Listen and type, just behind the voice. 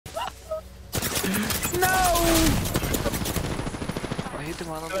I hit him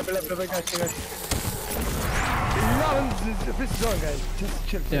one on I got you. No, this zone, guys. Just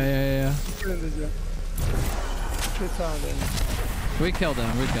chill. Yeah. Chill in this zone. Good sound in. We killed him.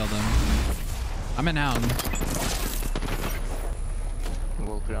 I'm in hound.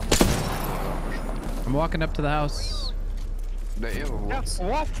 I'm walking up to the house.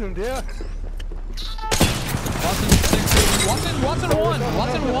 Watson there.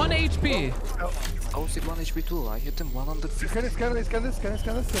 Watson 1 HP. I was at 1 HP too. I hit him 150. Scan this.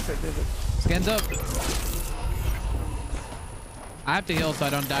 Scans up. I have to heal so I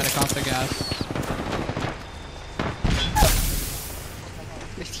don't die to caustic gas.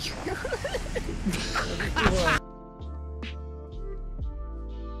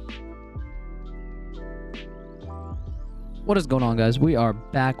 What is going on, guys? We are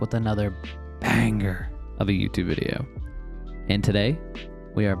back with another banger of a YouTube video. And today,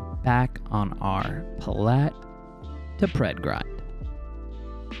 we are back on our Plat to Pred grind.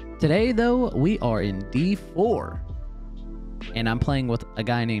 Today, though, we are in D4. And I'm playing with a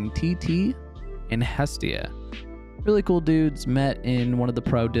guy named TT and Hestia. Really cool dudes, met in one of the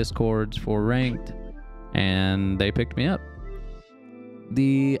pro discords for ranked, and they picked me up.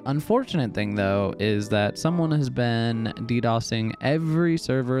 The unfortunate thing, though, is that someone has been DDoSing every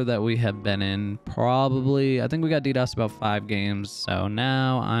server that we have been in. Probably, I think we got DDoSed about 5 games, so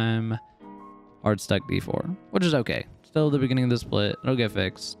now I'm hard stuck D4, which is okay. Still the beginning of the split, it'll get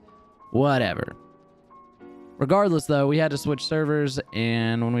fixed. Whatever. Regardless, though, we had to switch servers,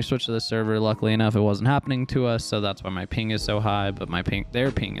 and when we switched to the server, luckily enough, it wasn't happening to us, so that's why my ping is so high. But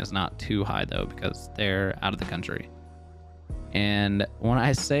their ping is not too high, though, because they're out of the country. And when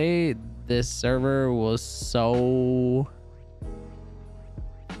I say this server was so,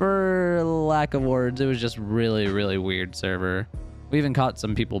 for lack of words, it was just really, really weird server. We even caught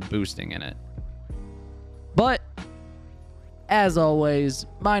some people boosting in it. But as always,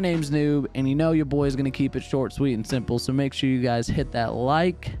 my name's Noob, and you know your boy's gonna keep it short, sweet, and simple, so make sure you guys hit that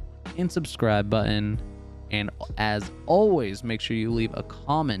like and subscribe button. And as always, make sure you leave a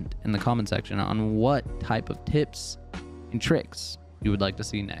comment in the comment section on what type of tips and tricks you would like to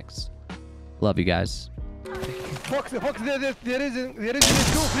see next. Love you guys. Fox, there is a two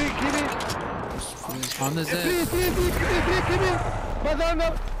free, Kimi. On the zip. Free, Kimi.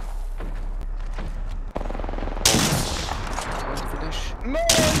 Banana. No,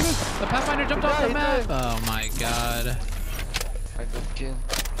 the Pathfinder jumped off the map. Oh my god. I got killed.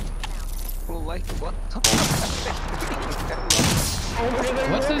 Oh, like what?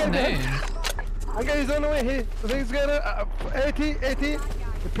 What's his name? Okay, he's on the way here. I think he's gonna 80.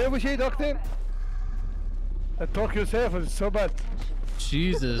 The purple shade doctor. Talk yourself, it's so bad.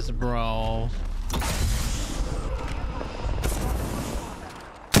 Jesus, bro.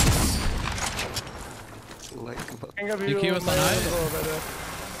 You keep us on high?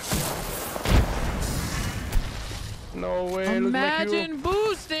 No way. Imagine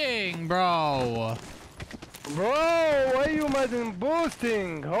boosting, bro. Bro, why you imagine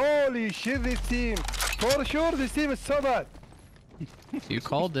boosting? Holy shit, this team. For sure, this team is so bad. You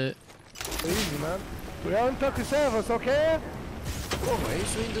called it. Easy, man. We are on Tokyo servers, okay? Oh, why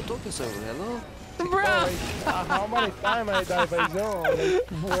is you in the Tokyo server? Hello? Bro! Oh, how many times I die by zone? Like,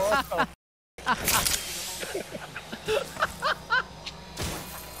 what the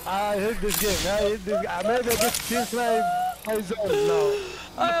I hate this game. I made this since my zone now.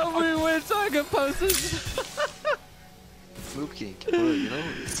 I hope we win so I can post this. NOOB King, bro, you know,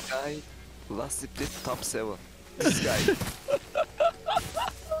 this guy last split top 7. This guy.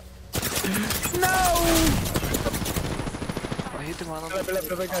 No! I hit him one on I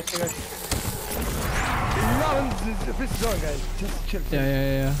got you. No, this zone, guys. Just chill.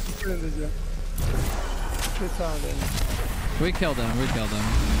 Yeah. Chill in this zone. Good sound in. We killed him.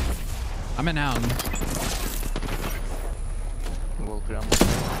 I'm in hound.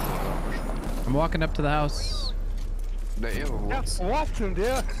 I'm walking up to the house. Watson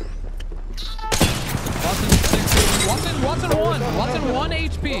there. Watson 1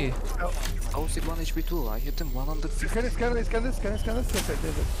 HP. I was at 1 HP too. I hit him 150. Scan this.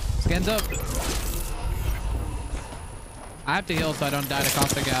 Scans up. I have to heal so I don't die to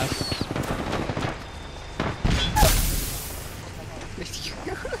caustic gas.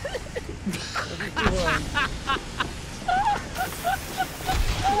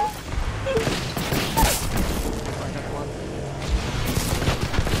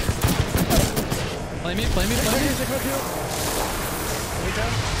 Play me.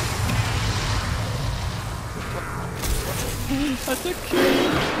 That's a kill.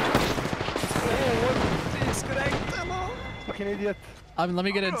 Oh, what is this? fucking idiot. Let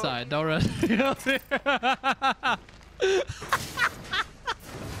me get inside. Don't run.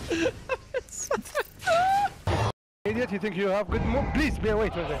 Idiot, you think you have good move? Please, be away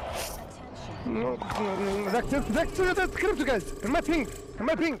from there. No, that's crypto, guys. In my ping. In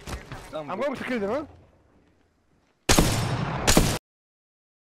my ping. I'm going to kill them, huh?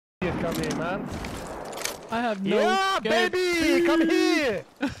 Idiot, come here, man. I have no. Yeah, baby, come here.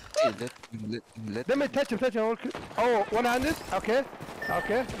 Hey, Let me touch him. Oh, one-handed. Okay.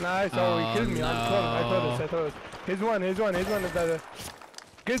 Okay. Nice. Oh, he killed me. No. I thought this. He's one.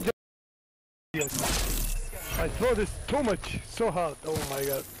 Good job. Yes. I throw this too much. So hard. Oh my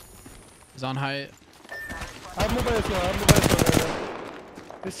god. He's on height. I have mobile as well.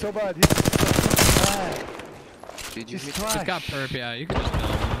 He's so bad. He's bad. Did you hit? He's got perp. Yeah, you can just kill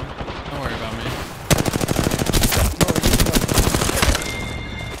him. Don't worry about me.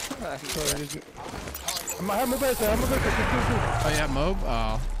 I have mobile. Oh, you have mob?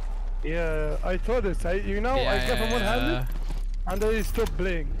 Oh. Yeah, I thought this. I got from one-handed, and I stopped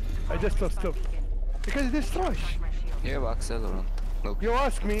playing. I just stopped. Because this trash. Yeah, Accelerant. Look. You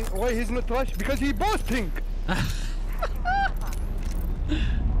ask me why he's not trash? Because he boasting.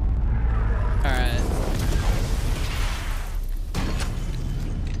 Alright.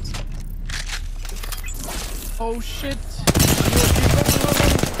 Oh shit.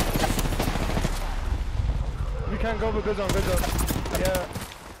 We can't go, but good on. Yeah.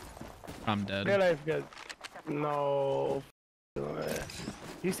 I'm dead. Real life, guys. No.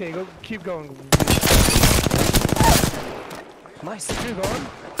 You say go, keep going. Nice. Keep going.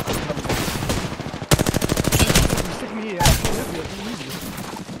 Stick me here.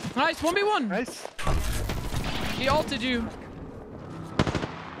 Nice, 1v1. Nice. He ulted you.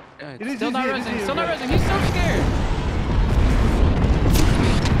 Yeah, It is Still not easy, resing. guys. He's so scared.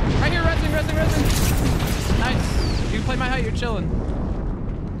 Right here, resing. Nice. You play my height, you're chilling.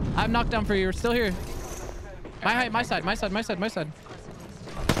 I have knockdown for you. You're still here. My height, my side. Give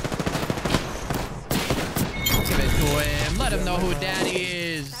it to him. Let him know who daddy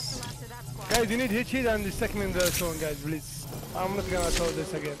is. Guys, you need hit sheet and the second in the zone, guys, please. I'm not gonna throw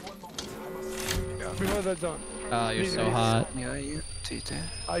this again. Before the zone. Oh, you're so hot. Yeah, you did it.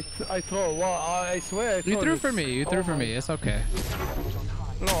 I throw. Wow, I swear I throw. You threw this. for me. It's okay.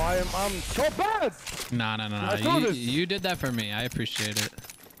 No, I'm so bad. No. I throw this. You did that for me. I appreciate it.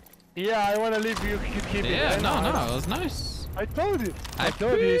 Yeah, I wanna leave you keep it. Yeah, I no, know. it was nice. I told you. I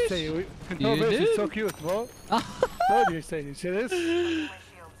told you. You say control You base did? is so cute, bro. Told you. Say you see this?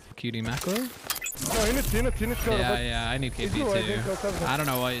 Cutie macro? No, you need to go. Yeah, I need KP too. I don't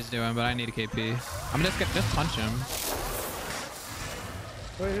know what he's doing, but I need a KP. I'm just punch him.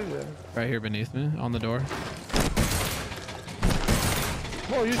 Where is it? Right here beneath me, on the door.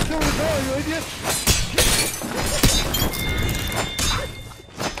 Oh, you still in the door, you idiot!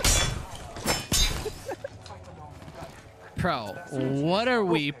 Pro, what are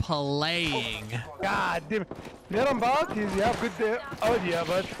we playing? God damn it. They're on bot, you have good audio,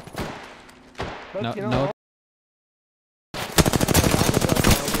 but No, you know, nope.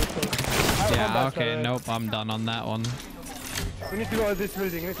 Yeah, okay, nope, I'm done on that one. We need to go to this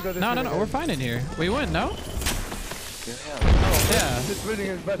building. No, we're fine in here. We win, no? Yeah. This building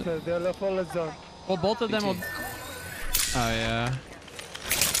is better. They're left all zone. Well, both of them will... Oh, yeah.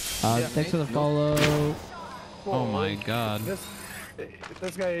 Thanks for the follow. Oh my god.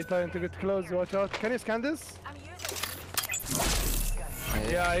 This guy is trying to get close. Watch out. Can you scan this?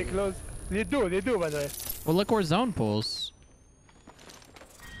 Yeah, he close. They do, by the way. Well, look where zone pulls.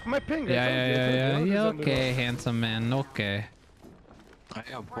 My ping. Yeah, okay, handsome man, okay. I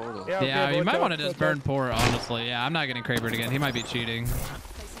have portal. Yeah, you might want to just burn port, honestly. Yeah, I'm not getting Krabered again. He might be cheating.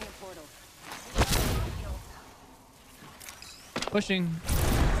 Pushing.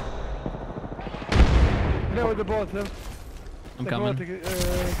 There with the ball, Tim. I'm coming.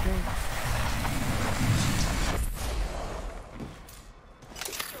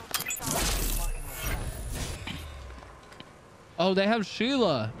 Oh, they have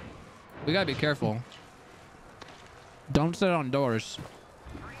Sheila. We gotta be careful. Don't sit on doors.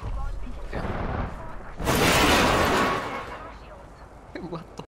 What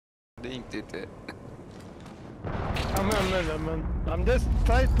the f*** they did it? I'm just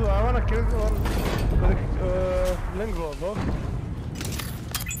trying to. I wanna kill one. Lingro, bro.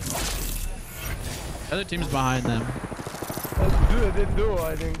 The other team's behind them. They do,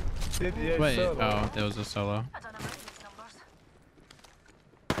 I think. Yeah, Wait, solo. oh, it was a solo.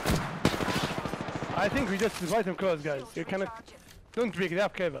 I think we just invite them close, guys. You cannot. Don't pick, they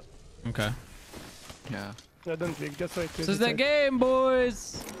have cable. Okay. Yeah. No, don't pick, just wait. This is the game,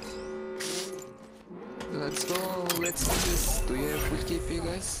 boys. Let's go. Let's do this. Do you have full KP,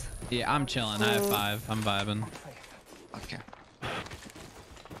 guys? Yeah, I'm chilling. I have 5. I'm vibing. Okay.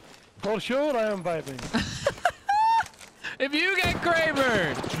 For sure, I am vibing. If you get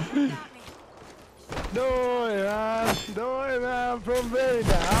Kraber! No, man. No, man. I'm from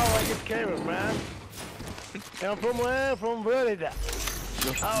Florida. How I get cable, man? I'm from where? From Florida.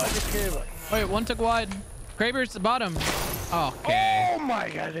 How I get cable? Wait, one took wide. Kraber's the bottom. Okay. Oh my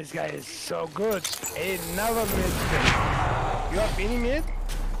god, this guy is so good. Another mid. You have any mid?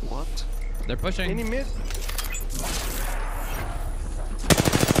 What? They're pushing. Any mid?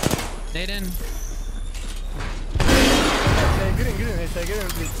 Nade in. Get in,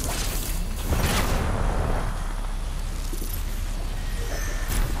 please.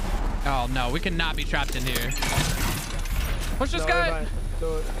 Oh no, we cannot be trapped in here. Push this guy.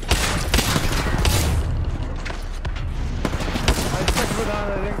 Do it. I stuck it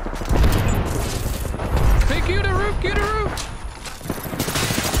down, I think. Hey, Q to roof, Q to roof.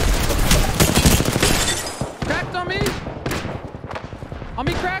 Cracked on me. On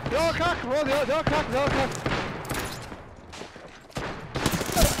me, cracked. They're all cocked, bro. They're all cocked.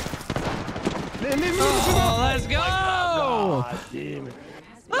 Oh, let's go. God damn it.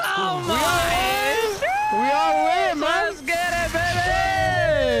 Oh my. We are win, man. Let's get it,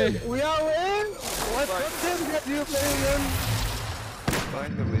 baby. We are win. What team that you playing in?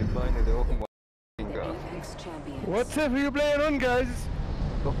 Finally. Oh my god. What team are you playing on, guys?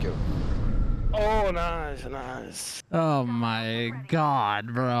 Tokyo. Oh, nice. Oh my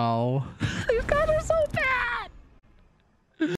god, bro. These guys are so bad.